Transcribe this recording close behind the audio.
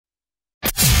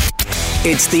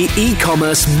It's the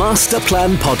eCommerce Master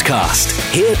Plan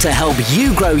Podcast. Here to help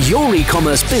you grow your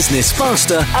e-commerce business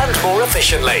faster and more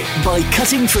efficiently by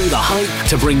cutting through the hype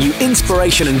to bring you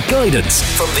inspiration and guidance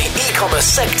from the e-commerce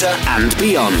sector and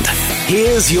beyond.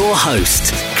 Here's your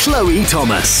host, Chloe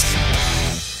Thomas.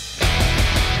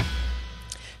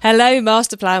 Hello,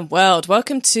 Masterplan World.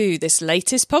 Welcome to this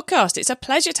latest podcast. It's a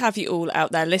pleasure to have you all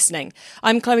out there listening.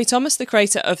 I'm Chloe Thomas, the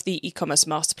creator of the eCommerce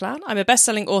Masterplan. I'm a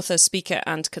best-selling author, speaker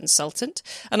and consultant,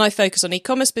 and I focus on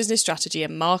e-commerce business strategy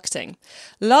and marketing.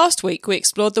 Last week, we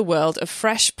explored the world of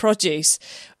fresh produce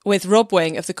with Rob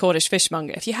Wing of the Cornish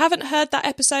Fishmonger. If you haven't heard that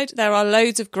episode, there are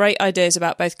loads of great ideas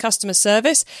about both customer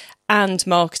service and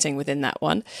marketing within that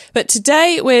one. But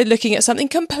today we're looking at something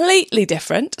completely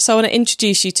different. So I want to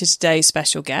introduce you to today's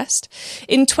special guest.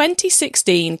 In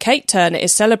 2016, Kate Turner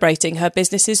is celebrating her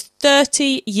business's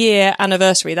 30-year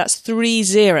anniversary. That's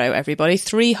 30, everybody,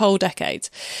 3 whole decades.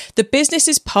 The business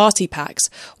is Party Packs,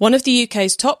 one of the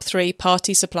UK's top 3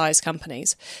 party supplies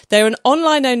companies. They're an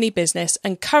online-only business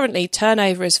and currently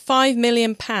turnover is £5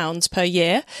 million per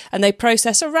year, and they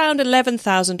process around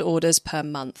 11,000 orders per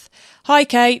month. Hi,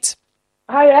 Kate.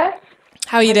 Hiya.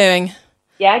 How are you doing?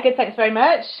 Yeah, good, thanks very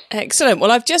much. Excellent.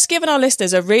 Well, I've just given our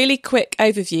listeners a really quick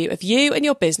overview of you and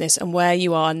your business and where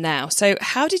you are now. So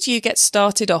how did you get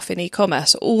started off in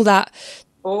e-commerce, all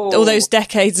those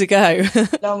decades ago?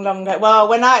 long ago. Well,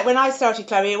 when I started,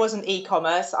 Chloe, it wasn't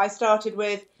e-commerce. I started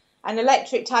with an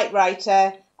electric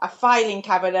typewriter, a filing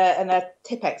cabinet and a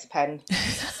Tipex pen.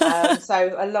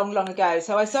 So a long ago.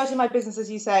 So I started my business,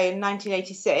 as you say, in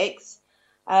 1986.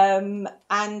 And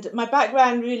my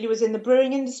background really was in the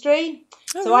brewing industry.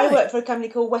 So right. I worked for a company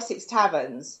called Wessex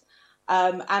Taverns.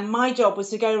 And my job was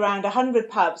to go around 100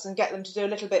 pubs and get them to do a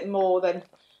little bit more than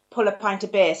pull a pint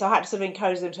of beer. So I had to sort of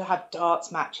encourage them to have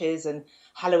darts matches and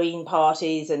Halloween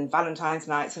parties and Valentine's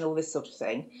nights and all this sort of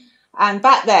thing. And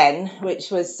back then,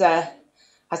 which was, I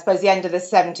suppose, the end of the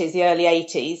 70s, the early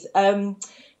 80s,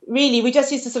 really, we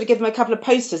just used to sort of give them a couple of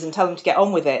posters and tell them to get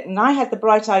on with it. And I had the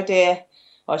bright idea,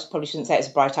 well, I probably shouldn't say it's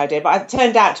a bright idea, but it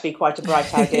turned out to be quite a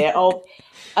bright idea of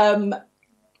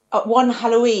at one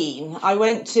Halloween, I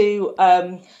went to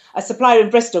a supplier in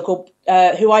Bristol called,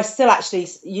 who I still actually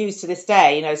use to this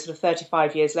day, sort of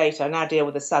 35 years later. I now deal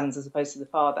with the sons as opposed to the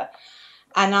father.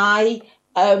 And I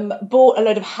bought a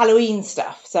load of Halloween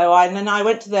stuff. Then I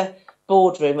went to the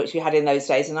boardroom, which we had in those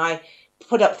days, and I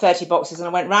put up 30 boxes and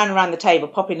I went round and round the table,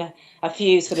 popping a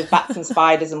few sort of bats and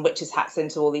spiders and witches' hats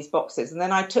into all these boxes. And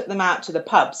then I took them out to the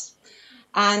pubs.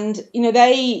 And,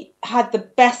 they had the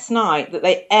best night that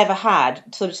they ever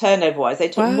had, sort of turnover-wise. They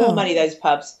took more money, those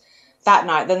pubs, that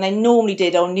night than they normally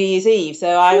did on New Year's Eve. So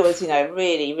I was,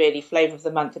 really, really flavour of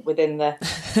the month within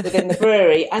the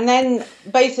brewery. And then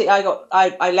basically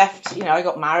I left, I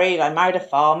got married. I married a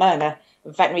farmer and a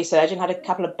veterinary surgeon, had a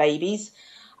couple of babies.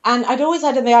 And I'd always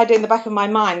had the idea in the back of my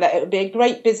mind that it would be a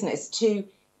great business to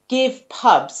give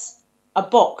pubs a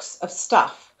box of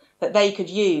stuff that they could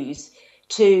use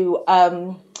to,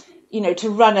 to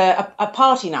run a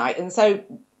party night. And so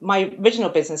my original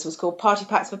business was called Party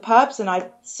Packs for Pubs, and I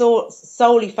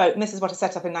solely focused, and this is what I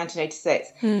set up in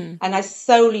 1986, and I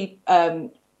solely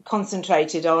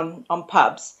concentrated on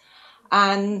pubs.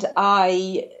 And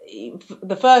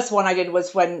the first one I did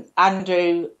was when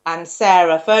Andrew and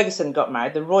Sarah Ferguson got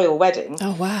married, the royal wedding.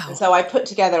 Oh, wow. And so I put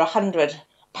together 100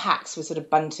 packs with sort of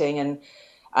bunting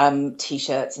and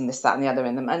T-shirts and this, that and the other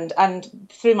in them. And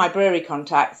through my brewery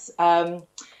contacts,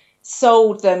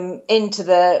 sold them into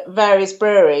the various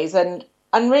breweries. And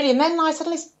then I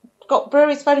suddenly got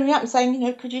breweries phoning me up and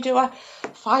saying, could you do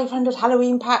 500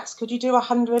 Halloween packs? Could you do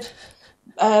 100...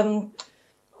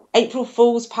 April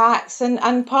Fool's packs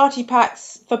and Party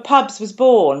Packs for Pubs was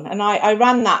born, and I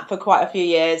ran that for quite a few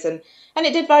years, and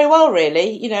it did very well,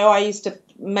 really. I used to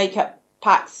make up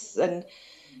packs and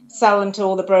sell them to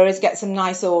all the breweries, get some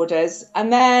nice orders,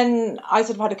 and then I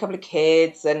sort of had a couple of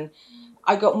kids, and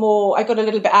I got a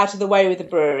little bit out of the way with the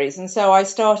breweries, and so I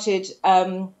started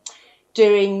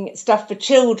doing stuff for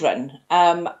children,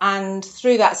 and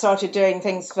through that started doing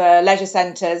things for leisure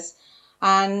centres.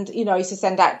 And, I used to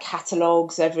send out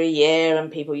catalogues every year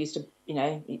and people used to,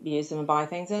 use them and buy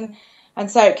things. And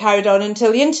so it carried on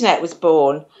until the internet was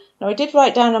born. Now, I did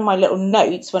write down on my little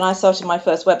notes when I started my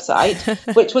first website,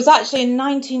 which was actually in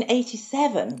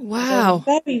 1987. Wow.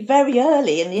 So very, very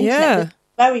early in the internet. Yeah. The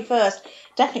very first,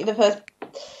 definitely the first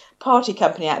party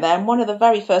company out there and one of the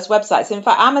very first websites. In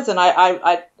fact, Amazon,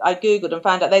 I Googled and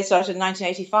found out they started in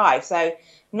 1985. So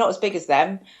not as big as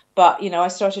them. But, I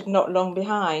started not long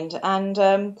behind. And,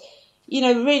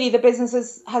 really, the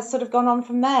business has sort of gone on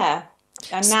from there.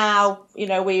 And now,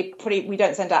 we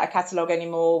don't send out a catalogue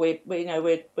anymore. We're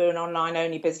an online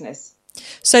only business.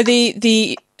 So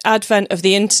the advent of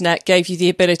the internet gave you the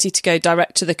ability to go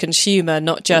direct to the consumer,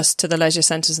 not just to the leisure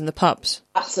centres and the pubs.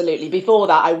 Absolutely. Before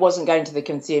that, I wasn't going to the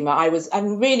consumer.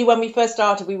 And really, when we first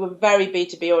started, we were very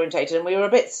B2B orientated, and we were a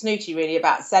bit snooty, really,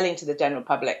 about selling to the general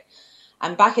public.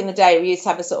 And back in the day, we used to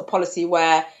have a sort of policy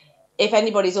where if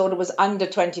anybody's order was under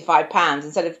 £25,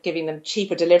 instead of giving them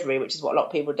cheaper delivery, which is what a lot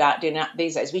of people do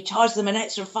these days, we charged them an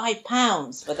extra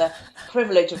 £5 for the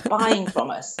privilege of buying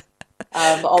from us.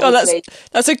 But obviously, God,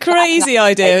 that's a crazy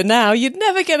idea now. You'd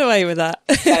never get away with that.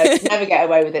 No, never get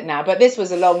away with it now. But this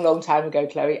was a long, long time ago,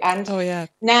 Chloe. And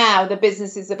now the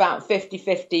business is about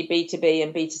 50-50 B2B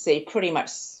and B2C, pretty much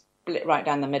split right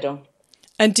down the middle.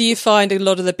 And do you find a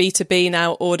lot of the B2B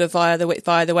now order via the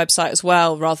website as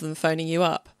well, rather than phoning you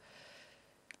up?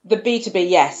 The B2B,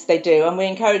 yes, they do. And we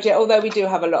encourage it, although we do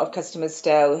have a lot of customers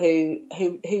still who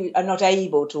are not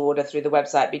able to order through the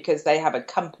website because they have a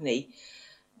company.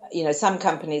 Some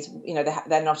companies,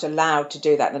 they're not allowed to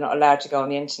do that. They're not allowed to go on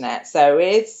the internet. So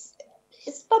it's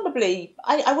probably,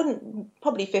 I wouldn't,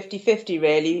 probably 50-50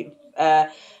 really,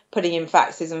 putting in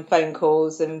faxes and phone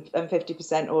calls and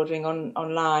 50% ordering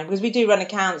online. Because we do run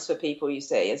accounts for people, you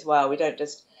see, as well. We don't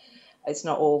just, it's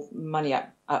not all money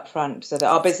up front. So that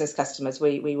our business customers,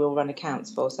 we will run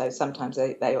accounts for. So sometimes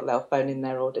they'll phone in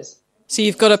their orders. So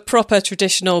you've got a proper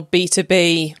traditional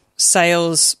B2B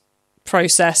sales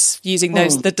process using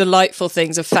the delightful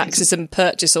things of faxes and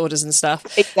purchase orders and stuff.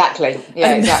 Exactly.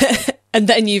 Yeah, exactly. And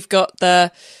then you've got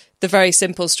the very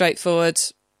simple, straightforward,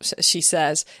 she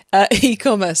says,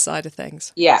 e-commerce side of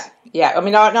things. Yeah. I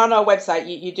mean, on our website,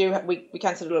 we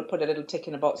can sort of put a little tick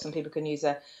in a box and people can use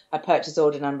a purchase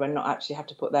order number and not actually have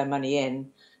to put their money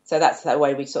in. So that's the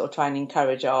way we sort of try and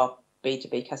encourage our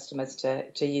B2B customers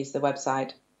to use the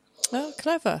website. Oh,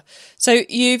 clever. So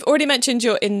you've already mentioned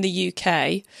you're in the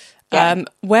UK. Yeah.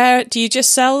 Where do you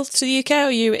just sell to the UK, or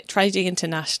are you trading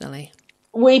internationally?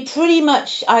 We pretty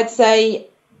much, I'd say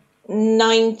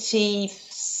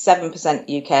 97%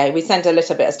 UK. We send a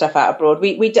little bit of stuff out abroad.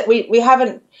 We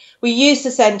haven't. We used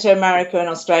to send to America and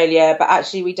Australia, but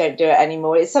actually we don't do it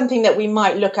anymore. It's something that we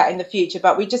might look at in the future,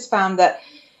 but we just found that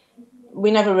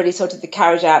we never really sorted the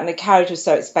carriage out, and the carriage was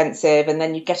so expensive, and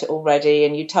then you get it all ready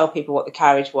and you tell people what the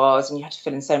carriage was and you had to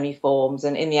fill in so many forms,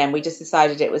 and in the end we just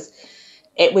decided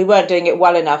we weren't doing it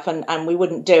well enough, and we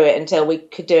wouldn't do it until we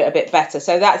could do it a bit better.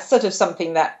 So that's sort of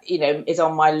something that, is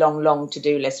on my long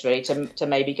to-do list, really, to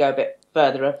maybe go a bit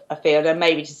further afield and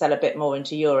maybe to sell a bit more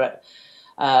into Europe.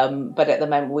 But at the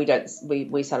moment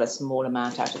we sell a small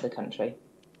amount out of the country.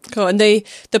 Cool. And the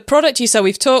product you sell,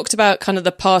 we've talked about kind of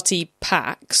the party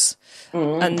packs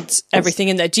and everything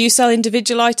in there. Do you sell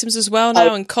individual items as well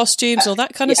now, and costumes, all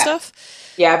that kind of stuff?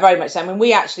 Yeah, very much so. I mean,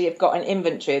 we actually have got an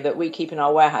inventory that we keep in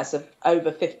our warehouse of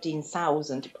over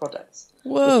 15,000 products.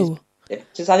 Whoa.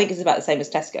 Which I think is about the same as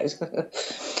Tesco's.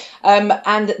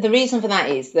 And the reason for that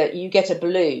is that you get a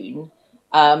balloon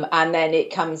and then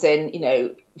it comes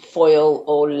in, foil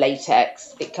or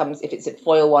latex. If it's a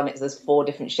foil one, there's 4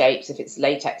 different shapes. If it's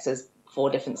latex, there's 4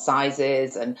 different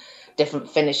sizes and different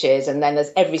finishes, and then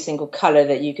there's every single colour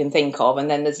that you can think of, and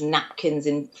then there's napkins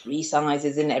in 3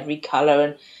 sizes in every colour,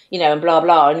 and and blah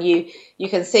blah, and you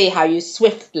can see how you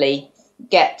swiftly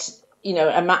get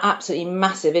an absolutely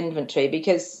massive inventory,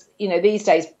 because these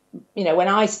days, when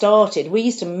I started, we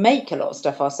used to make a lot of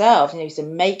stuff ourselves. We used to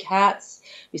make hats,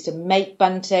 we used to make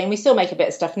bunting, we still make a bit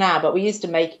of stuff now, but we used to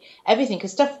make everything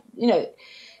because stuff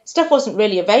wasn't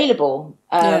really available.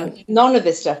 None of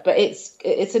this stuff, but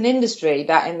it's an industry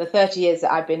that in the 30 years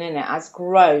that I've been in it has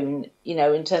grown,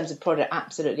 in terms of product,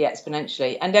 absolutely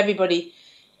exponentially. And everybody,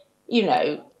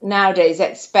 nowadays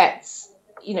expects,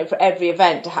 for every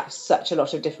event to have such a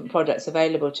lot of different products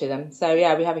available to them. So we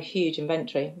have a huge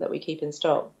inventory that we keep in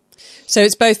stock. So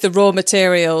it's both the raw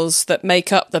materials that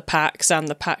make up the packs and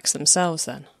the packs themselves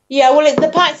then? Yeah, well, the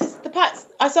packs.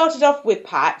 I started off with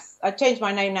packs. I changed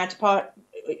my name now to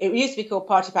it used to be called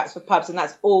Party Packs for Pubs, and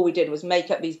that's all we did was make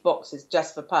up these boxes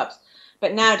just for pubs.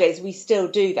 But nowadays we still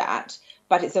do that,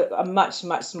 but it's a much,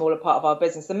 much smaller part of our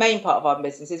business. The main part of our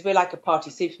business is we're like a party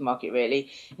supermarket,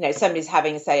 really. Somebody's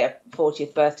having, say, a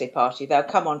 40th birthday party. They'll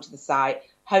come onto the site.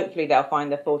 Hopefully they'll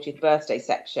find the 40th birthday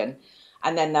section,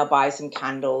 and then they'll buy some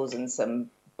candles and some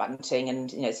bunting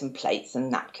and, some plates and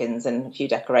napkins and a few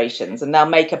decorations, and they'll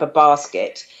make up a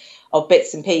basket of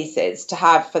bits and pieces to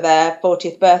have for their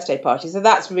 40th birthday party. So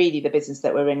that's really the business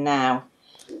that we're in now.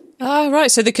 Oh,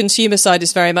 right. So the consumer side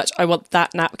is very much, I want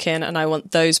that napkin and I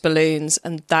want those balloons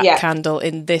and that candle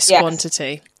in this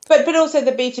quantity. But also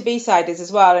the B2B side is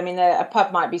as well. I mean, a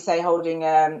pub might be, say, holding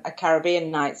a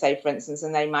Caribbean night, say, for instance,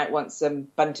 and they might want some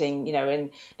bunting,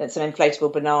 and some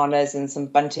inflatable bananas and some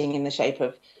bunting in the shape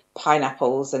of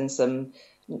pineapples and some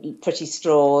pretty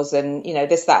straws and,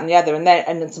 this, that and the other. And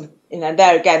then some,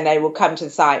 there again, they will come to the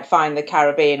site, find the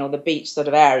Caribbean or the beach sort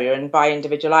of area and buy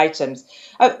individual items.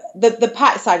 The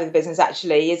pack side of the business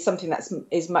actually is something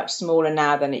is much smaller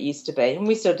now than it used to be. And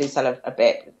we still do sell a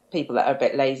bit. People that are a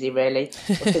bit lazy, really.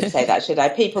 I shouldn't say that, should I?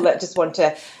 People that just want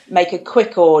to make a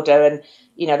quick order and,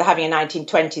 they're having a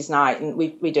 1920s night and we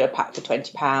do a pack for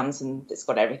 £20 and it's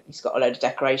got everything. It's got a load of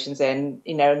decorations in,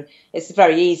 and it's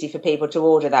very easy for people to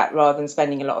order that rather than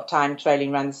spending a lot of time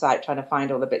trailing around the site trying to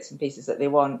find all the bits and pieces that they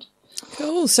want.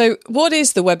 Cool. So what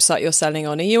is the website you're selling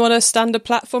on? Are you on a standard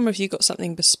platform or have you got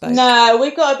something bespoke? No,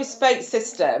 we've got a bespoke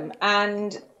system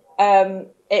and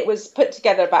it was put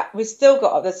together we've still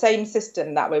got the same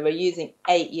system that we were using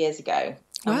 8 years ago.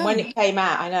 And wow. When it came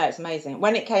out, I know, it's amazing.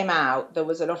 When it came out, there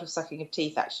was a lot of sucking of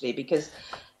teeth, actually, because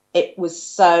it was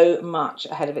so much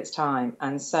ahead of its time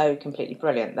and so completely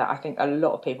brilliant that I think a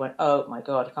lot of people went, oh, my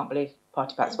God, I can't believe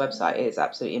Party Pack's website is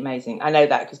absolutely amazing. I know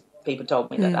that because people told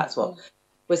me that that's what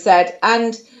was said.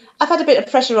 And I've had a bit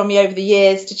of pressure on me over the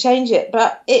years to change it,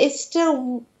 but it is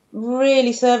still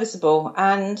really serviceable.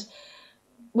 And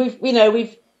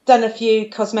we've done a few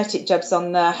cosmetic jobs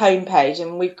on the homepage,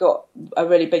 and we've got a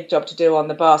really big job to do on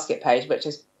the basket page, which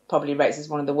is probably rates as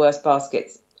one of the worst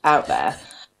baskets out there.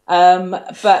 It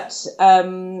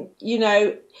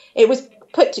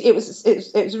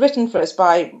was written for us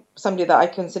by somebody that I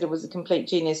consider was a complete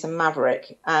genius and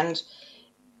maverick, and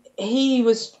he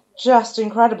was just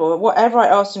incredible. Whatever I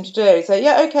asked him to do, he'd say,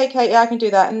 yeah, okay, Kate, yeah, I can do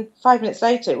that. And 5 minutes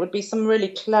later, it would be some really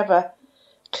clever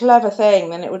thing,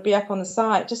 then it would be up on the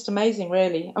site. Just amazing,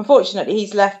 really. Unfortunately,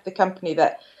 he's left the company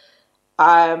that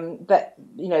I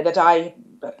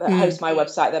host my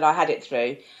website that I had it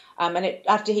through.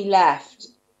 After he left,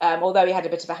 although he had a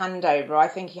bit of a handover, I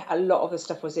think a lot of the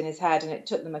stuff was in his head, and it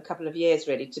took them a couple of years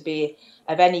really to be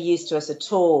of any use to us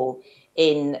at all.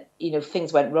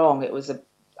 Things went wrong. It was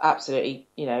absolutely,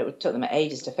 it took them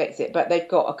ages to fix it, but they've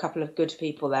got a couple of good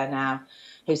people there now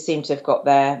who seem to have got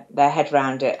their head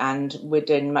around it, and we're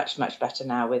doing much, much better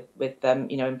now with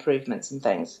improvements and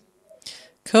things.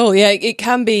 Cool. Yeah, it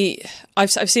can be. I've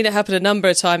seen it happen a number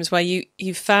of times where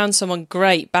you found someone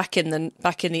great back in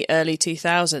the early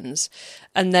 2000s,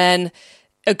 and then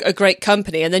a great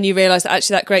company, and then you realise that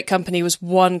actually that great company was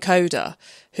one coder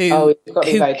who you've got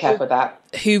to be very careful with that,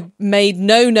 who made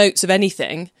no notes of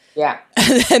anything. Yeah,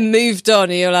 and then moved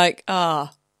on, and you're like,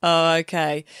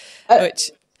 okay,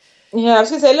 which. Yeah, I was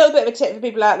going to say a little bit of a tip for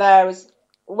people out there was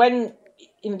when,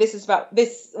 this is about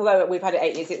this, although we've had it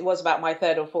 8 years, it was about my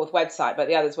third or fourth website, but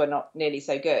the others were not nearly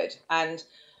so good. And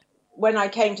when I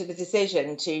came to the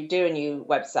decision to do a new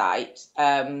website,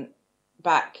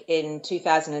 back in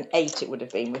 2008, it would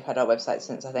have been, we've had our website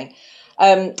since, I think,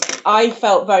 I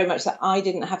felt very much that I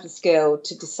didn't have the skill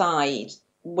to decide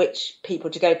which people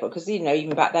to go for, because, even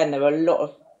back then there were a lot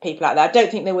of people out there. I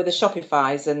don't think there were the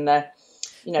Shopifys and the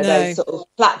those sort of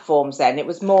platforms then. It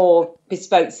was more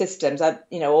bespoke systems, or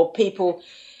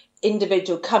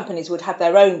individual companies would have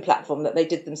their own platform that they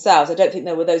did themselves. I don't think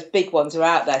there were those big ones who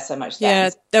are out there so much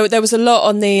then. Yeah, there was a lot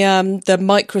on the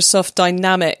Microsoft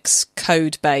Dynamics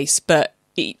code base, but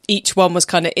each one was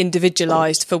kind of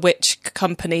individualised for which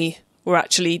company were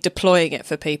actually deploying it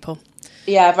for people.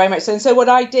 Yeah, very much so. And so what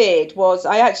I did was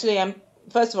I actually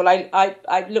first of all,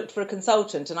 I looked for a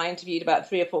consultant and I interviewed about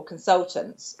 3 or 4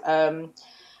 consultants.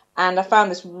 And I found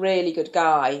this really good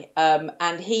guy.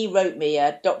 And he wrote me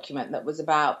a document that was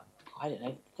about,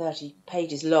 30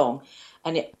 pages long.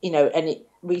 And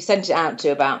we sent it out to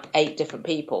about 8 different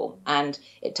people. And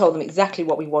it told them exactly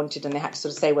what we wanted. And they had to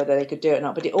sort of say whether they could do it or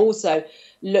not. But it also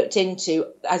looked into,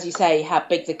 as you say, how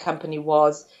big the company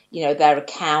was, their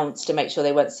accounts to make sure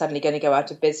they weren't suddenly going to go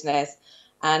out of business.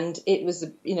 And it was,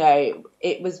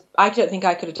 I don't think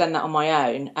I could have done that on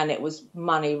my own. And it was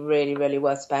money really, really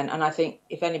worth spent. And I think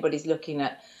if anybody's looking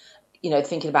at,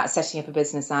 thinking about setting up a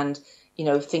business and,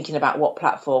 thinking about what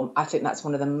platform, I think that's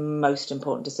one of the most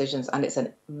important decisions. And it's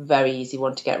a very easy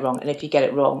one to get wrong. And if you get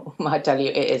it wrong, I tell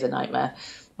you, it is a nightmare.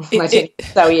 I didn't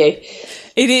tell you.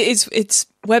 It's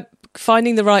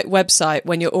finding the right website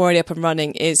when you're already up and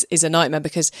running is a nightmare,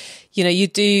 because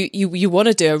you want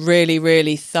to do a really,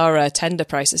 really thorough tender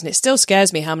process, and it still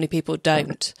scares me how many people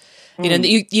don't.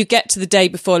 You get to the day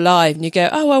before live and you go,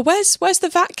 oh well, where's the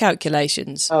VAT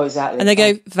calculations? Oh, exactly. And they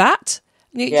go, VAT?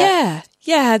 And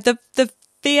yeah, the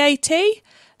VAT. They're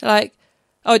like,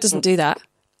 oh, it doesn't do that.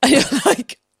 And you're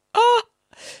like,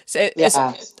 So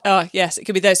oh yes, it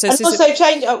could be those. So, and also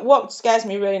change. What scares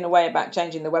me really in a way about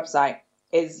changing the website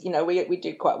is, we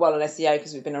do quite well on SEO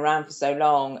because we've been around for so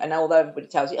long. And although everybody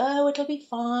tells you, oh, it'll be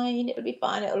fine,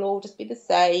 it'll all just be the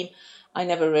same, I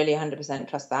never really 100%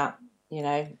 trust that.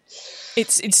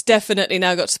 It's definitely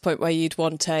now got to the point where you'd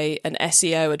want an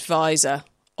SEO advisor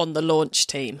on the launch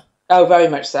team. Oh, very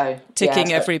much so.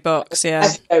 Ticking every box, yeah.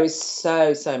 SEO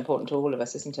is so important to all of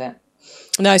us, isn't it?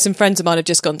 No, some friends of mine have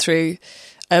just gone through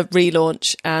a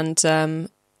relaunch, and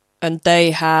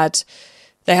they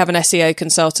have an SEO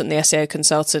consultant. The SEO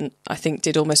consultant, I think,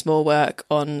 did almost more work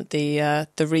on the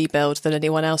rebuild than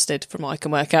anyone else did, from what I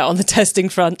can work out on the testing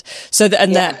front. So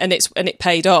it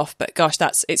paid off. But gosh,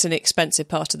 it's an expensive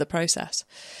part of the process.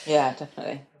 Yeah,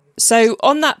 definitely. So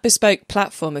on that bespoke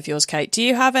platform of yours, Kate, do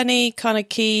you have any kind of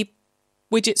key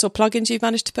widgets or plugins you've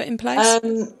managed to put in place?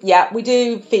 Yeah, we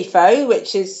do FIFO, which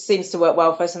seems to work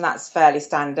well for us, and that's fairly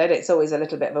standard. It's always a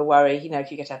little bit of a worry,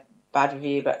 if you get a bad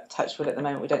review, but touch wood, at the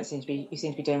moment we seem to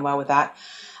be doing well with that.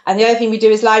 And the other thing we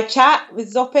do is live chat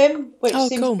with Zopim, which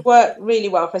seems to work really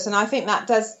well for us. And I think that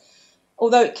does,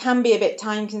 although it can be a bit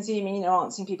time consuming,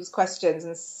 answering people's questions,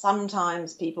 and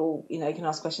sometimes people, can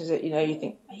ask questions that, you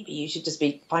think maybe you should just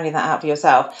be finding that out for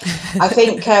yourself. I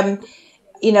think,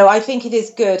 I think it is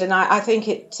good, and I think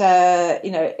I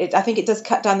think it does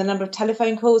cut down the number of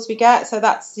telephone calls we get. So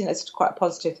that's, it's quite a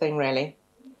positive thing, really.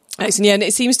 Excellent. Yeah, and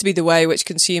it seems to be the way which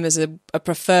consumers are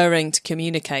preferring to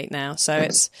communicate now. So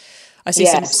I see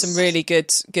some really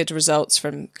good results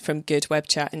from good web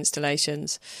chat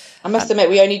installations. I must admit,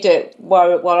 we only do it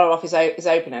while our office is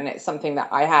open, and it's something that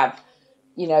I have,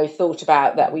 thought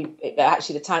about, that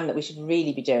actually the time that we should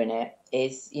really be doing it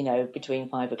is, between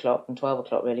 5 o'clock and 12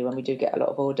 o'clock, really, when we do get a lot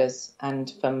of orders,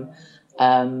 and from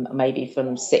maybe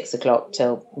from 6 o'clock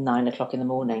till 9 o'clock in the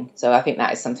morning. So I think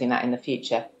that is something that in the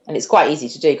future, and it's quite easy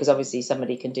to do because obviously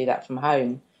somebody can do that from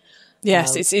home.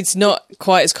 Yes, it's not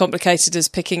quite as complicated as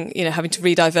picking, having to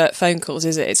redivert phone calls,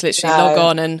 is it? It's literally log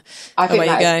on and away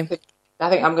you go. I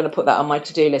think I'm going to put that on my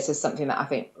to-do list as something that I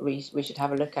think we should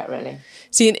have a look at, really.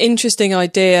 See, an interesting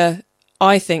idea,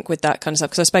 I think, with that kind of stuff,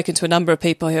 because I've spoken to a number of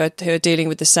people who are dealing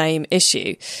with the same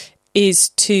issue, is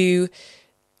to,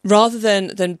 rather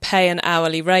than pay an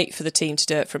hourly rate for the team to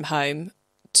do it from home,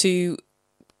 to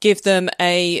give them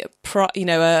a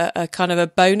kind of a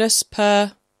bonus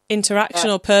per interaction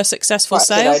or per successful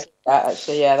sale.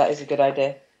 Actually, that is a good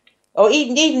idea. Or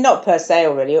even not per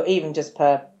sale, really, or even just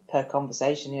per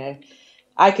conversation.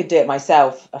 I could do it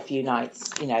myself a few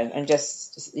nights, and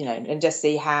just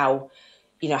see how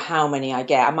many I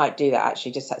get. I might do that,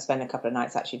 actually, just spend a couple of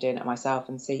nights actually doing it myself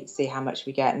and see how much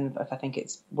we get, and if I think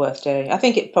it's worth doing. I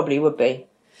think it probably would be.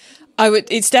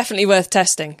 It's definitely worth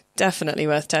testing. Definitely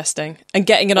worth testing and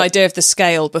getting an idea of the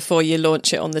scale before you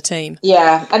launch it on the team.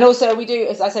 Yeah, and also we do,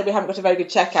 as I said, we haven't got a very good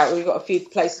checkout. We've got a few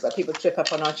places where people trip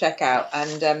up on our checkout,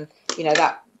 and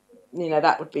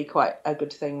that would be quite a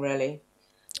good thing, really.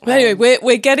 Well, anyway,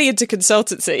 we're getting into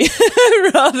consultancy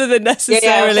rather than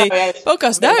necessarily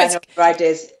podcast. No,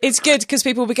 it's good because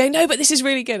people will be going, no, but this is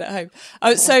really good at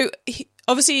home. So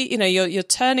obviously, you're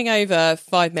turning over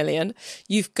 5 million.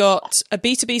 You've got a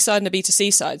B2B side and a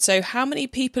B2C side. So how many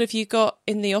people have you got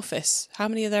in the office? How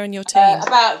many are there in your team?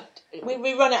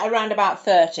 We run it around about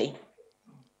 30.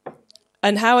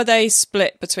 And how are they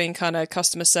split between kind of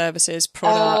customer services,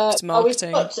 product,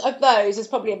 marketing? Of those, there's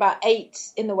probably about 8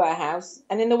 in the warehouse.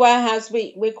 And in the warehouse,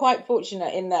 we're quite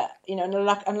fortunate in that,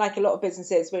 unlike a lot of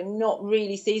businesses, we're not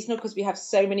really seasonal because we have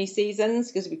so many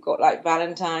seasons, because we've got like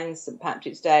Valentine's, St.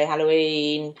 Patrick's Day,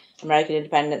 Halloween, American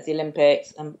Independence, the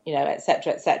Olympics, and, et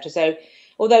cetera, et cetera. So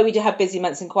although we do have busy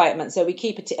months and quiet months, so we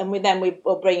keep it, and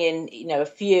we'll bring in, a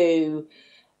few...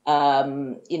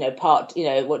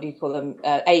 what do you call them?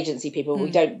 Agency people. We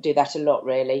don't do that a lot,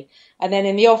 really. And then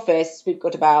in the office, we've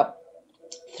got about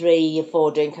 3 or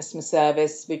 4 doing customer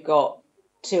service. We've got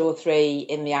 2 or 3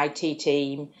 in the IT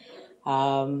team.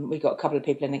 We've got a couple of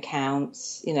people in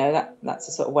accounts. That's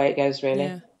the sort of way it goes, really.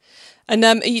 Yeah. And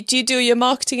do you do your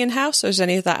marketing in-house, or is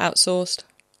any of that outsourced?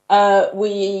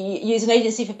 We use an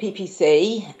agency for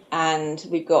PPC, and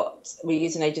we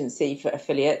use an agency for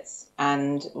affiliates,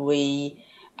 and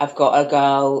I've got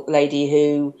a lady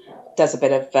who does a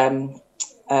bit of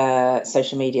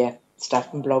social media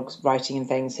stuff and blogs, writing and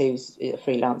things, who's a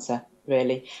freelancer,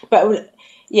 really. But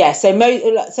yeah, so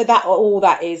that all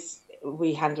that is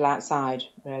we handle outside,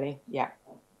 really. Yeah.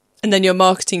 And then your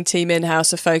marketing team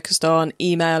in-house are focused on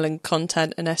email and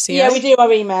content and SEO? Yeah, we do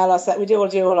our email ourselves. We do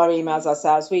all our emails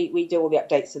ourselves. We do all the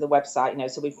updates to the website,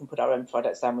 so we can put our own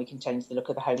products on. We can change the look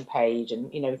of the homepage,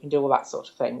 and we can do all that sort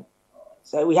of thing.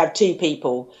 So we have 2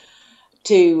 people,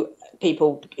 2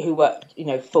 people who work,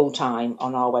 full time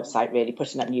on our website, really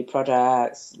putting up new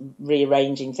products,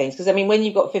 rearranging things. Because I mean, when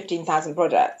you've got 15,000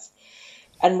 products,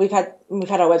 and we've had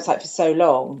our website for so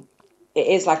long, it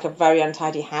is like a very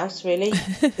untidy house, really.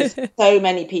 So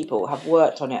many people have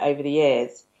worked on it over the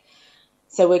years.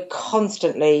 So we're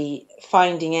constantly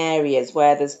finding areas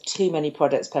where there's too many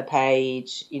products per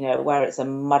page, where it's a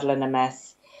muddle and a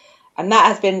mess. And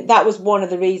that was one of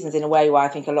the reasons, in a way, why I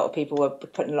think a lot of people were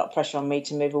putting a lot of pressure on me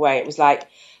to move away. It was like,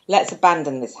 let's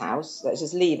abandon this house. Let's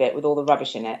just leave it with all the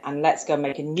rubbish in it. And let's go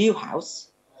make a new house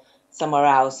somewhere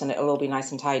else, and it'll all be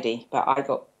nice and tidy. But I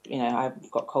got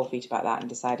cold feet about that and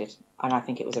decided, and I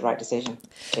think it was the right decision.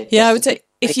 I would say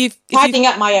tidying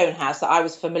up my own house that I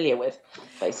was familiar with,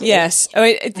 basically. Yes, I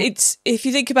mean, it's if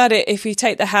you think about it, if you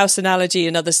take the house analogy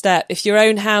another step, if your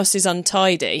own house is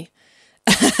untidy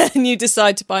and you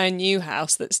decide to buy a new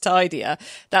house that's tidier,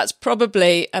 that's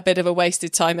probably a bit of a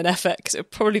wasted time and effort, because it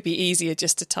would probably be easier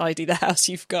just to tidy the house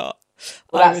you've got.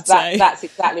 Well, that's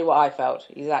exactly what I felt.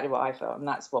 And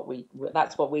that's what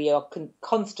we are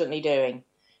constantly doing.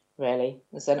 Really,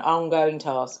 it's an ongoing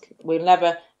task.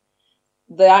 The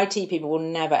IT people will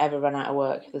never ever run out of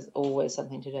work. There's always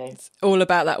something to do. It's all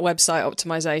about that website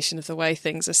optimization of the way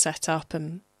things are set up,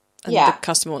 and the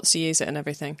customer wants to use it and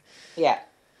everything. Yeah,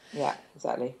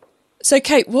 exactly. So,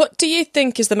 Kate, what do you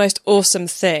think is the most awesome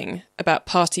thing about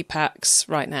party packs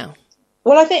right now?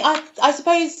 Well, I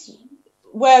suppose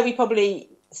where we possibly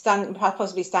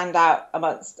stand out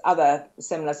amongst other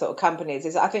similar sort of companies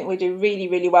is I think we do really,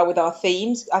 really well with our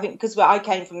themes. I think because I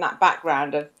came from that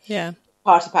background of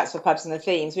party packs for pubs and the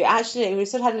themes, we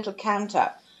sort of had a little count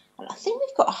up, and I think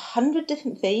we've got 100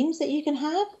 different themes that you can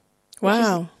have.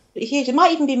 Wow. Huge. It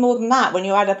might even be more than that when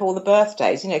you add up all the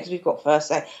birthdays, because we've got first,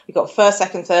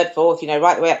 second, third, fourth,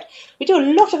 right the way up. We do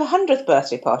a lot of 100th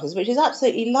birthday parties, which is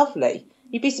absolutely lovely.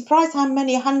 You'd be surprised how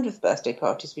many 100th birthday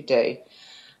parties we do.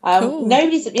 Cool.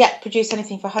 Nobody's yet produced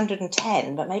anything for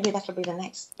 110, but maybe that'll be the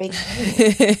next big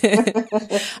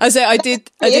thing. I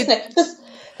did. Isn't it? Because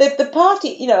the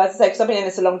party, as I say, because I've been in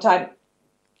this a long time,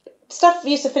 stuff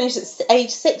used to finish at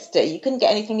age 60. You couldn't get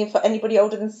anything for anybody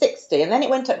older than 60, and then it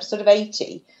went up to sort of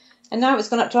 80, and now it's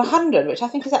gone up to 100, which I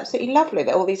think is absolutely lovely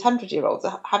that all these 100-year-olds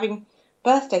are having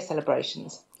birthday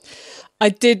celebrations. I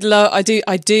do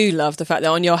love the fact that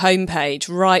on your homepage,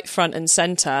 right front and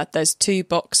centre, there's 2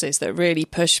 boxes that really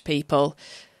push people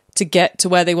to get to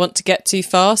where they want to get to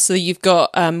fast. So you've got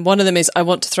one of them is I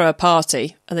want to throw a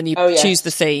party, and then you choose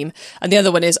the theme, and the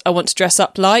other one is I want to dress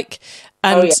up like.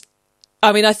 And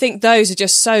I mean, I think those are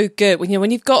just so good.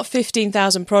 When you've got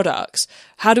 15,000 products,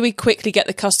 how do we quickly get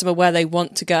the customer where they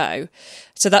want to go?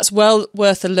 So that's well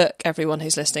worth a look, everyone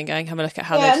who's listening, have a look at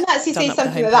how they've and that's done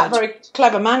something that very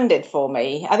clever man did for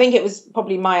me. I think it was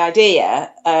probably my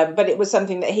idea, but it was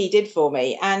something that he did for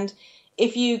me. And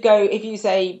if you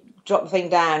say drop the thing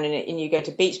down and you go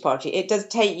to beach party, it does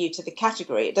take you to the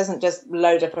category. It doesn't just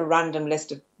load up a random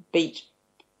list of beach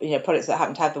products that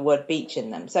happen to have the word beach in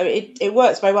them. So it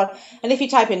works very well. And if you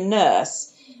type in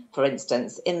nurse, for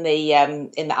instance, in the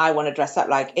I want to dress up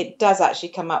like, it does actually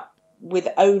come up with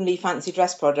only fancy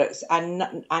dress products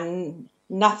and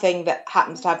nothing that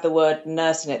happens to have the word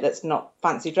nurse in it that's not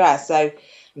fancy dress. So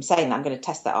I'm saying that I'm going to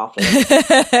test that after.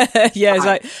 Yeah, it's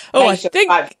like, I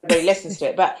think everybody listens to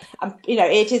it, but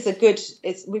it is a good.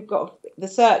 We've got the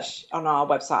search on our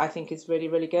website. I think is really,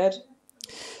 really good.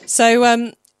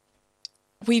 So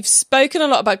we've spoken a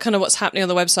lot about kind of what's happening on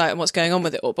the website and what's going on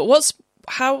with it all, but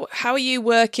how are you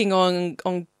working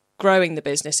on growing the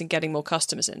business and getting more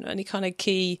customers in? Any kind of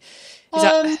key?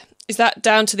 Is that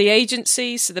down to the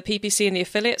agencies, so the PPC and the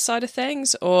affiliate side of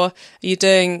things, or are you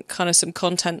doing kind of some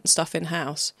content and stuff in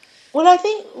house? Well, I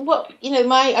think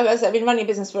I've been running a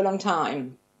business for a long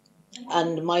time,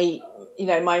 and my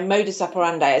modus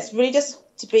operandi is really just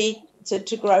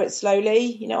to grow it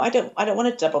slowly. I don't want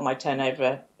to double my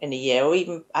turnover in a year or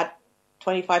even add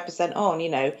 25%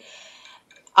 on.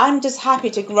 I'm just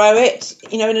happy to grow it,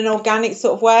 in an organic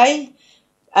sort of way,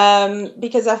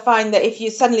 because I find that if you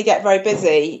suddenly get very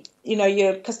busy,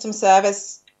 your customer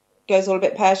service goes all a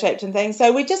bit pear-shaped and things.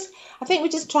 So I think we're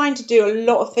just trying to do a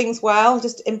lot of things well,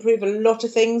 just improve a lot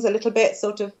of things a little bit,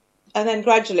 sort of, and then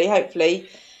gradually, hopefully,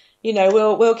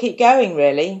 we'll keep going,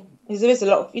 really. Because there is a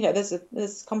lot of,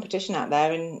 there's competition out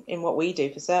there in what we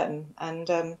do for certain,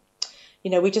 and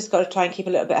we just got to try and keep a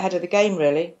little bit ahead of the game,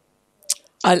 really.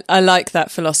 I like that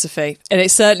philosophy, and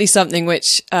it's certainly something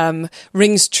which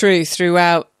rings true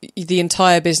throughout the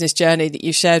entire business journey that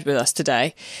you've shared with us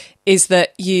today, is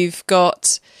that you've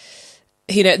got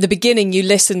at the beginning you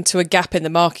listened to a gap in the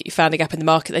market, you found a gap in the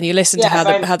market, then you listened to how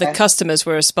the customers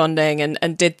were responding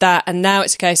and did that. And now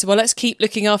it's a case of, well, let's keep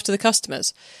looking after the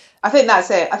customers. I think that's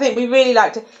it. I think we really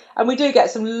like to, and we do get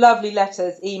some lovely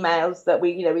letters, emails that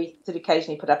we sort of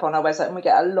occasionally put up on our website, and we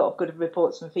get a lot of good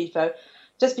reports from FIFO,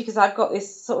 just because I've got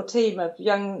this sort of team of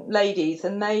young ladies,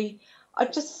 and they are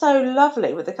just so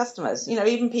lovely with the customers.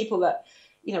 Even people that,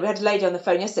 we had a lady on the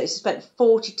phone yesterday, she spent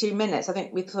 42 minutes. I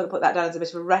think we sort of put that down as a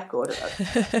bit of a record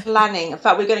planning. In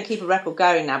fact, we're going to keep a record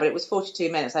going now, but it was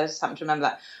 42 minutes. I just happen to remember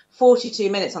that.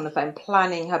 42 minutes on the phone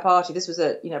planning her party. This was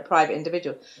a private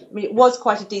individual. I mean, it was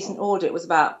quite a decent order. It was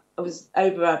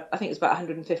over, I think it was about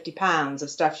 £150 of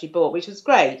stuff she bought, which was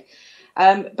great.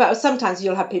 But sometimes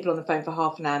you'll have people on the phone for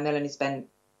half an hour and they'll only spend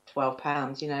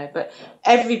 £12, But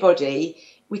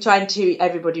we try and treat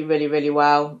everybody really, really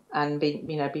well and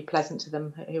be pleasant to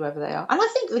them, whoever they are. And I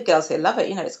think the girls here love it.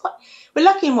 We're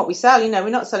lucky in what we sell. We're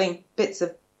not selling bits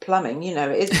of plumbing.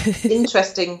 It is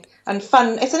interesting and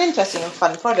fun. It's an interesting and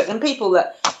fun product, and people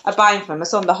that are buying from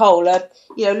us on the whole are,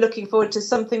 looking forward to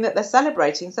something that they're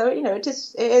celebrating. So, it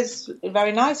is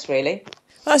very nice, really.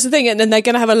 That's the thing, and then they're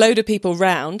going to have a load of people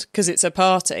round because it's a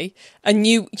party, and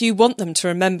you want them to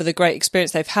remember the great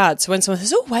experience they've had. So when someone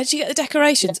says, "Oh, where did you get the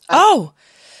decorations?" "Oh,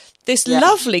 this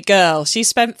lovely girl, she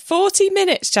spent 40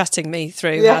 minutes chatting me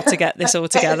through how to get this all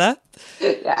together."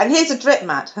 Yeah, and here's a drip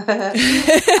mat.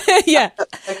 Yeah. We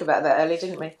spoke about that earlier,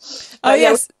 didn't we? Oh,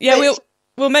 yes. Yeah,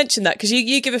 we'll mention that because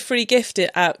you give a free gift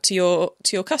out to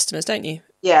your customers, don't you?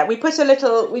 Yeah, we put a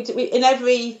little, we in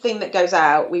everything that goes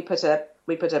out, we put a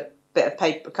bit of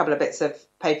paper, a couple of bits of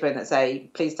paper in that say,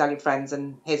 "Please tell your friends,"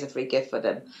 and here's a free gift for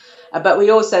them. But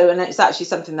we also, and it's actually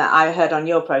something that I heard on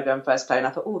your programme first, Chloe, and I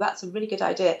thought, oh, that's a really good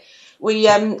idea. We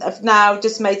have now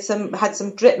just had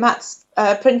some drip mats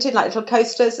printed, like little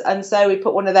coasters, and so we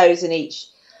put one of those in each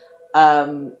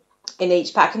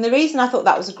pack. And the reason I thought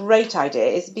that was a great idea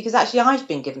is because actually I've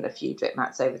been given a few drip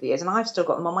mats over the years, and I've still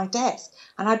got them on my desk.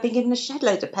 And I've been given a shed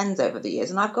load of pens over the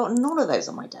years, and I've got none of those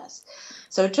on my desk.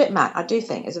 So a drip mat, I do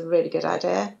think, is a really good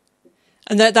idea.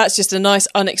 And that's just a nice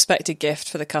unexpected gift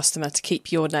for the customer to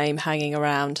keep your name hanging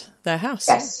around their house.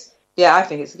 Yes. Yeah, I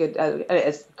think it's a good,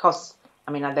 it costs,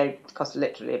 they cost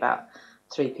literally about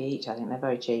 3p each. I think they're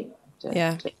very cheap.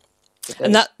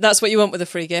 And that's what you want with a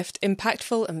free gift.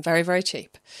 Impactful and very, very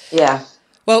cheap. Yeah.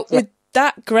 Well, with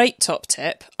that great top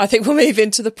tip, I think we'll move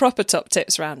into the proper top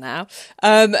tips round now,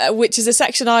 which is a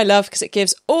section I love because it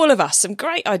gives all of us some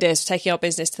great ideas for taking our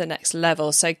business to the next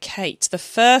level. So, Kate, the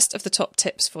first of the top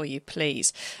tips for you,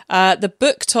 please. The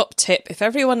book top tip. If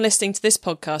everyone listening to this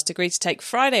podcast agreed to take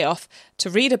Friday off to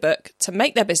read a book to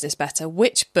make their business better,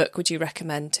 which book would you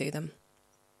recommend to them?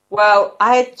 Well,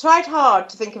 I had tried hard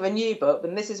to think of a new book,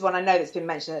 and this is one I know that's been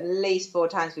mentioned at least 4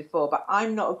 times before, but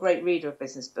I'm not a great reader of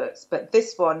business books. But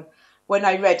this one, when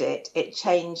I read it, it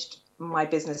changed my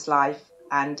business life.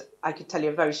 And I could tell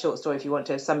you a very short story if you want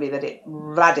to, of somebody that it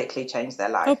radically changed their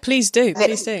life. Oh, please do.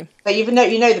 Please do. But you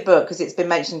know the book because it's been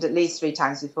mentioned at least 3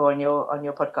 times before on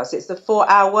your podcast. It's The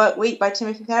 4-Hour Work Week by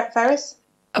Timothy Ferriss.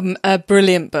 A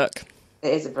brilliant book.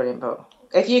 It is a brilliant book.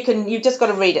 If you've just got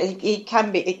to read it. It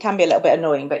can be a little bit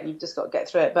annoying, but you've just got to get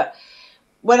through it. But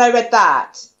when I read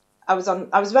that, I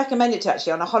was recommended to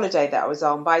actually on a holiday that I was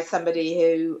on by somebody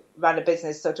who ran a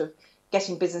business, sort of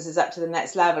getting businesses up to the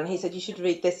next level. And he said, "You should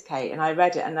read this, Kate." And I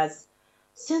read it, and as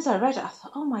soon as I read it, I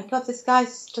thought, "Oh my God, this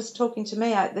guy's just talking to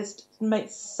me. This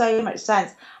makes so much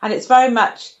sense." And it's very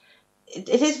much, it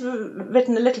is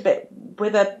written a little bit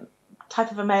with a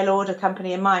type of a mail order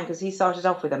company in mind, because he started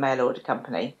off with a mail order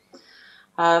company.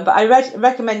 But I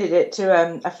recommended it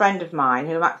to a friend of mine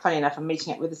who, funny enough, I'm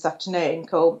meeting up with this afternoon,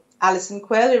 called Alison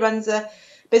Quill, who runs a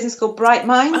business called Bright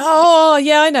Minds. Oh,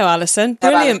 yeah, I know Alison.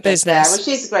 Brilliant business. Yeah, well,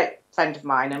 she's a great friend of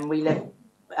mine, and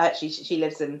she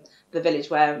lives in the village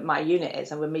where my unit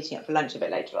is, and we're meeting up for lunch a bit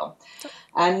later on.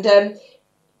 And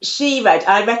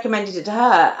I recommended it to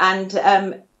her, and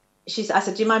I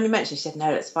said, "Do you mind me mentioning?" She said,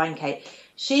 "No, that's fine, Kate."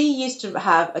 She used to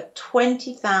have a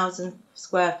 20,000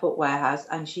 square foot warehouse,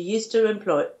 and she used to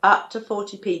employ up to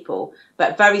 40 people,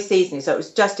 but very seasonally. So it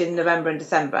was just in November and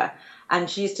December. And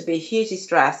she used to be hugely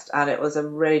stressed, and it was a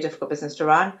really difficult business to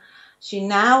run. She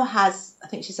now has, I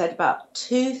think she said, about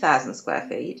 2,000 square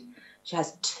feet. She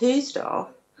has 2 staff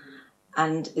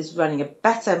and is running a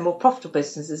better, more profitable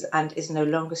business, and is no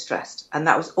longer stressed. And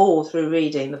that was all through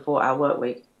reading The 4-Hour Work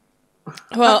Week.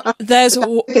 Well, there's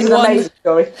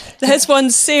one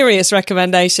serious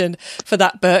recommendation for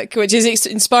that book, which is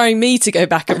inspiring me to go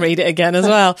back and read it again as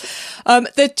well.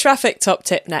 The traffic top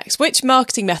tip next. Which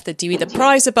marketing method do you either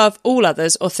prize above all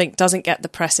others or think doesn't get the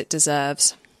press it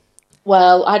deserves?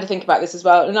 Well, I had to think about this as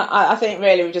well. And I think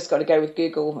really we've just got to go with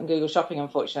Google and Google Shopping,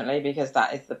 unfortunately, because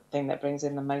that is the thing that brings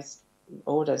in the most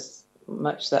orders,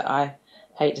 much that I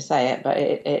hate to say it, but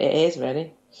it is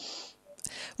really.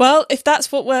 Well, if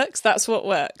that's what works, that's what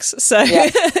works. So, yeah.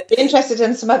 Be interested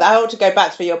in some other. I ought to go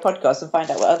back through your podcast and find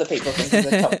out what other people think is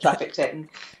the top traffic tip, and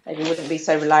maybe wouldn't be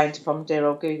so reliant upon dear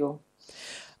old Google.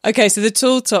 Okay, so the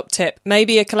tool top tip,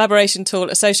 maybe a collaboration tool,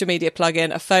 a social media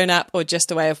plugin, a phone app, or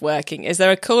just a way of working. Is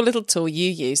there a cool little tool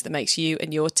you use that makes you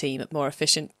and your team more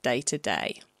efficient day to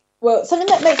day? Well, something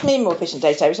that makes me more efficient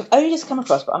day to day, which I've only just come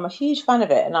across, but I'm a huge fan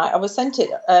of it, and I was sent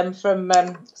it from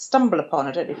Stumble Upon.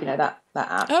 I don't know if you know that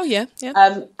app. Oh yeah.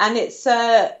 And it's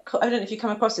I don't know if you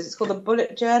come across this. It's called the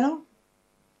Bullet Journal.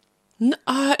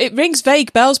 It rings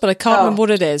vague bells, but I can't remember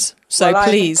what it is. So well,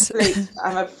 please,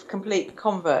 I'm a complete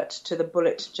convert to the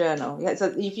Bullet Journal. Yeah,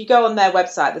 so if you go on their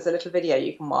website, there's a little video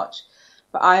you can watch.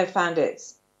 But I have found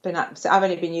I've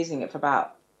only been using it for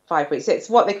about 5 weeks. It's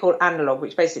what they call analog,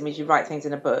 which basically means you write things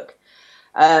in a book.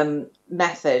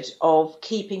 Method of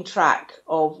keeping track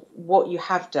of what you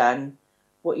have done,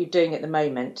 what you're doing at the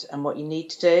moment, and what you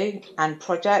need to do, and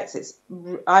projects.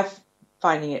 I'm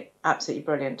finding it absolutely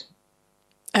brilliant.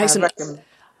 Excellent.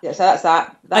 Yeah, so that's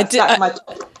that.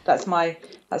 That's my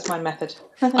method.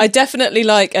 I definitely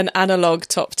like an analog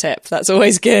top tip. That's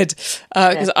always good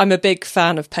because I'm a big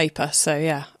fan of paper. So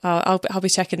yeah, I'll be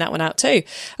checking that one out too.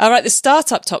 All right, the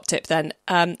startup top tip then.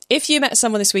 If you met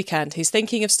someone this weekend who's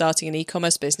thinking of starting an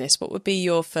e-commerce business, what would be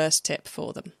your first tip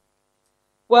for them?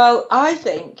 Well, I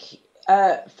think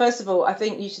first of all, I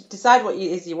think you should decide what it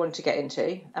is you want to get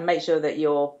into and make sure that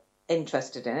you're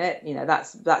interested in it. You know,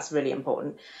 that's really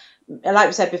important. Like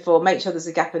we said before, make sure there's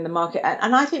a gap in the market,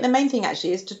 and I think the main thing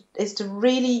actually is to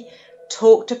really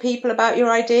talk to people about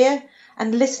your idea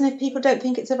and listen if people don't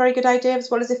think it's a very good idea, as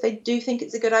well as if they do think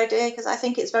it's a good idea, because I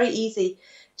think it's very easy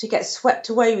to get swept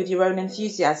away with your own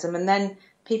enthusiasm, and then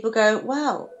people go,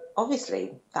 well,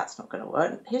 obviously that's not going to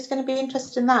work. Who's going to be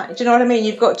interested in that? Do you know what I mean?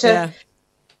 You've got to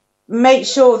make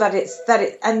sure that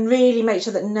and really make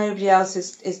sure that nobody else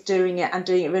is doing it and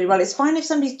doing it really well. It's fine if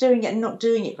somebody's doing it and not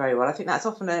doing it very well. I think that's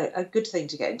often a good thing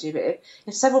to get into. But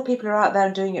if several people are out there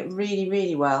and doing it really,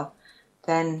 really well,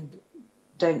 then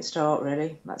don't start,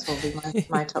 really. That's probably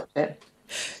my top tip.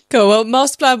 Cool. Well,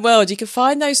 Masterplan World, you can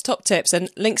find those top tips and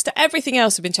links to everything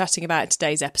else we've been chatting about in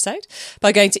today's episode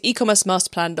by going to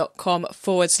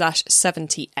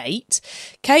ecommercemasterplan.com/78.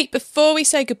 Kate, before we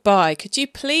say goodbye, could you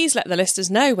please let the listeners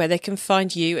know where they can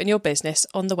find you and your business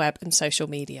on the web and social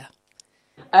media?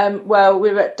 Well,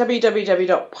 we're at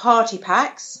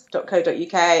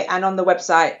www.partypacks.co.uk, and on the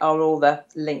website are all the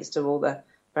links to all the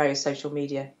various social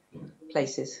media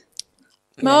places.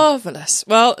 Marvellous.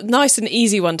 Well, nice and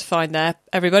easy one to find there,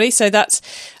 everybody. So that's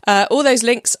all those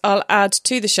links I'll add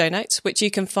to the show notes, which you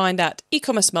can find at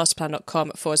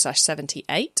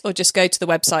ecommercemasterplan.com/78, or just go to the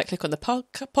website, click on the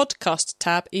podcast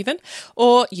tab even,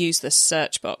 or use the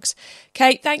search box.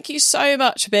 Kate, thank you so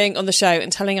much for being on the show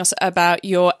and telling us about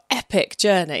your epic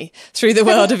journey through the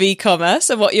world of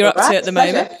e-commerce and what you're up to at the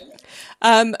moment.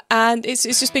 And it's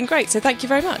just been great. So thank you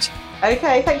very much.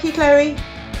 Okay. Thank you, Chloe.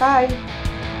 Bye.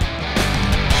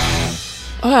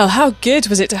 Well, how good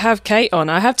was it to have Kate on?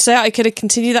 I have to say I could have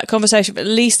continued that conversation for at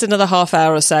least another half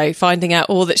hour or so, finding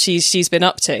out all that she's been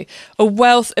up to. A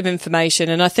wealth of information.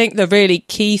 And I think the really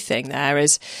key thing there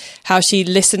is how she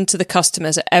listened to the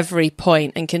customers at every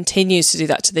point and continues to do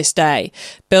that to this day,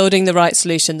 building the right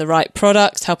solution, the right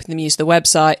products, helping them use the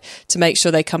website to make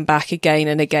sure they come back again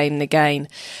and again and again.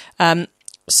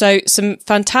 So some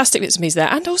fantastic bits and pieces there.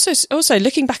 And also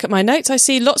looking back at my notes, I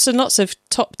see lots and lots of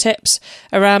top tips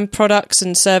around products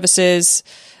and services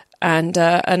and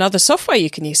other software you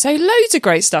can use. So loads of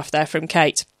great stuff there from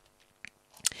Kate.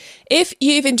 If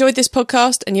you've enjoyed this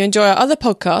podcast and you enjoy our other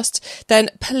podcasts, then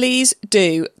please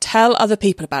do tell other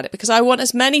people about it, because I want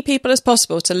as many people as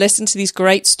possible to listen to these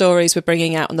great stories we're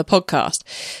bringing out on the podcast.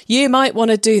 You might want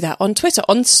to do that on Twitter,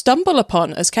 on Stumble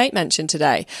Upon, as Kate mentioned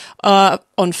today, on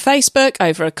Facebook,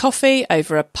 over a coffee,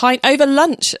 over a pint, over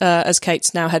lunch, as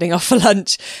Kate's now heading off for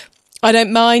lunch. I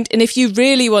don't mind. And if you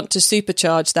really want to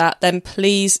supercharge that, then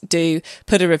please do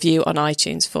put a review on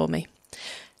iTunes for me.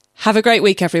 Have a great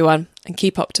week, everyone, and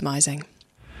keep optimizing.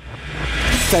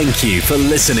 Thank you for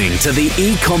listening to the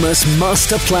e-commerce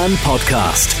master plan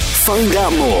podcast. Find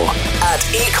out more at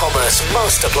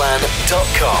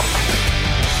ecommercemasterplan.com.